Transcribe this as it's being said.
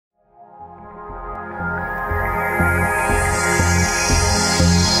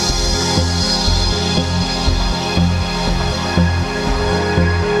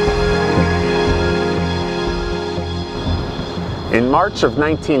March of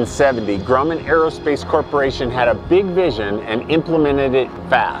 1970, Grumman Aerospace Corporation had a big vision and implemented it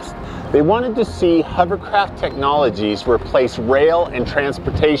fast. They wanted to see hovercraft technologies replace rail and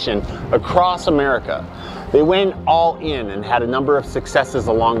transportation across America. They went all in and had a number of successes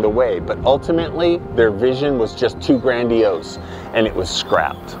along the way, but ultimately their vision was just too grandiose and it was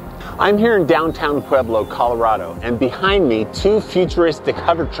scrapped. I'm here in downtown Pueblo, Colorado, and behind me, two futuristic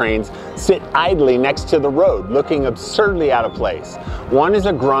hover trains sit idly next to the road, looking absurdly out of place. One is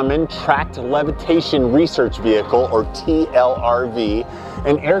a Grumman Tracked Levitation Research Vehicle, or TLRV,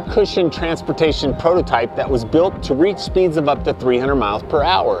 an air cushion transportation prototype that was built to reach speeds of up to 300 miles per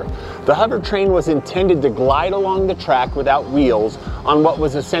hour. The hover train was intended to glide along the track without wheels on what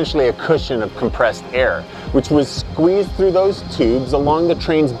was essentially a cushion of compressed air, which was squeezed through those tubes along the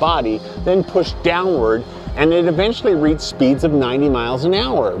train's body, then pushed downward, and it eventually reached speeds of 90 miles an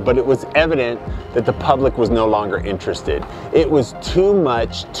hour. But it was evident that the public was no longer interested. It was too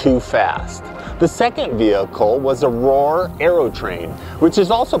much, too fast. The second vehicle was a Roar Aerotrain, which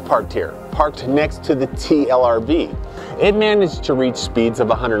is also parked here, parked next to the TLRV. It managed to reach speeds of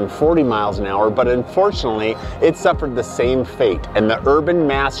 140 miles an hour, but unfortunately, it suffered the same fate, and the Urban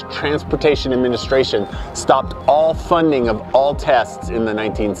Mass Transportation Administration stopped all funding of all tests in the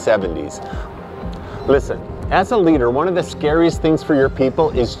 1970s. Listen, as a leader, one of the scariest things for your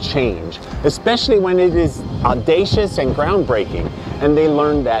people is change, especially when it is audacious and groundbreaking, and they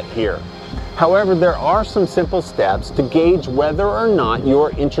learned that here. However, there are some simple steps to gauge whether or not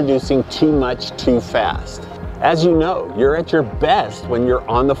you're introducing too much too fast. As you know, you're at your best when you're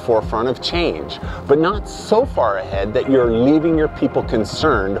on the forefront of change, but not so far ahead that you're leaving your people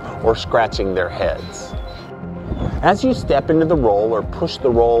concerned or scratching their heads. As you step into the role or push the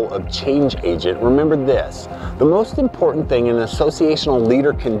role of change agent, remember this: the most important thing an associational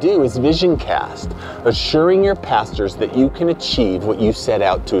leader can do is vision cast, assuring your pastors that you can achieve what you set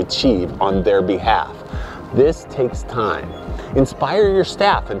out to achieve on their behalf. This takes time. Inspire your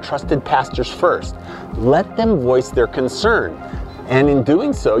staff and trusted pastors first. Let them voice their concern, and in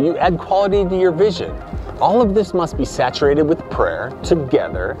doing so, you add quality to your vision. All of this must be saturated with prayer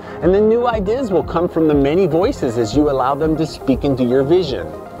together, and then new ideas will come from the many voices as you allow them to speak into your vision.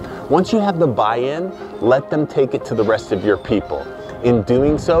 Once you have the buy-in, let them take it to the rest of your people. In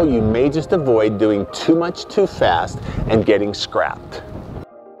doing so, you may just avoid doing too much too fast and getting scrapped.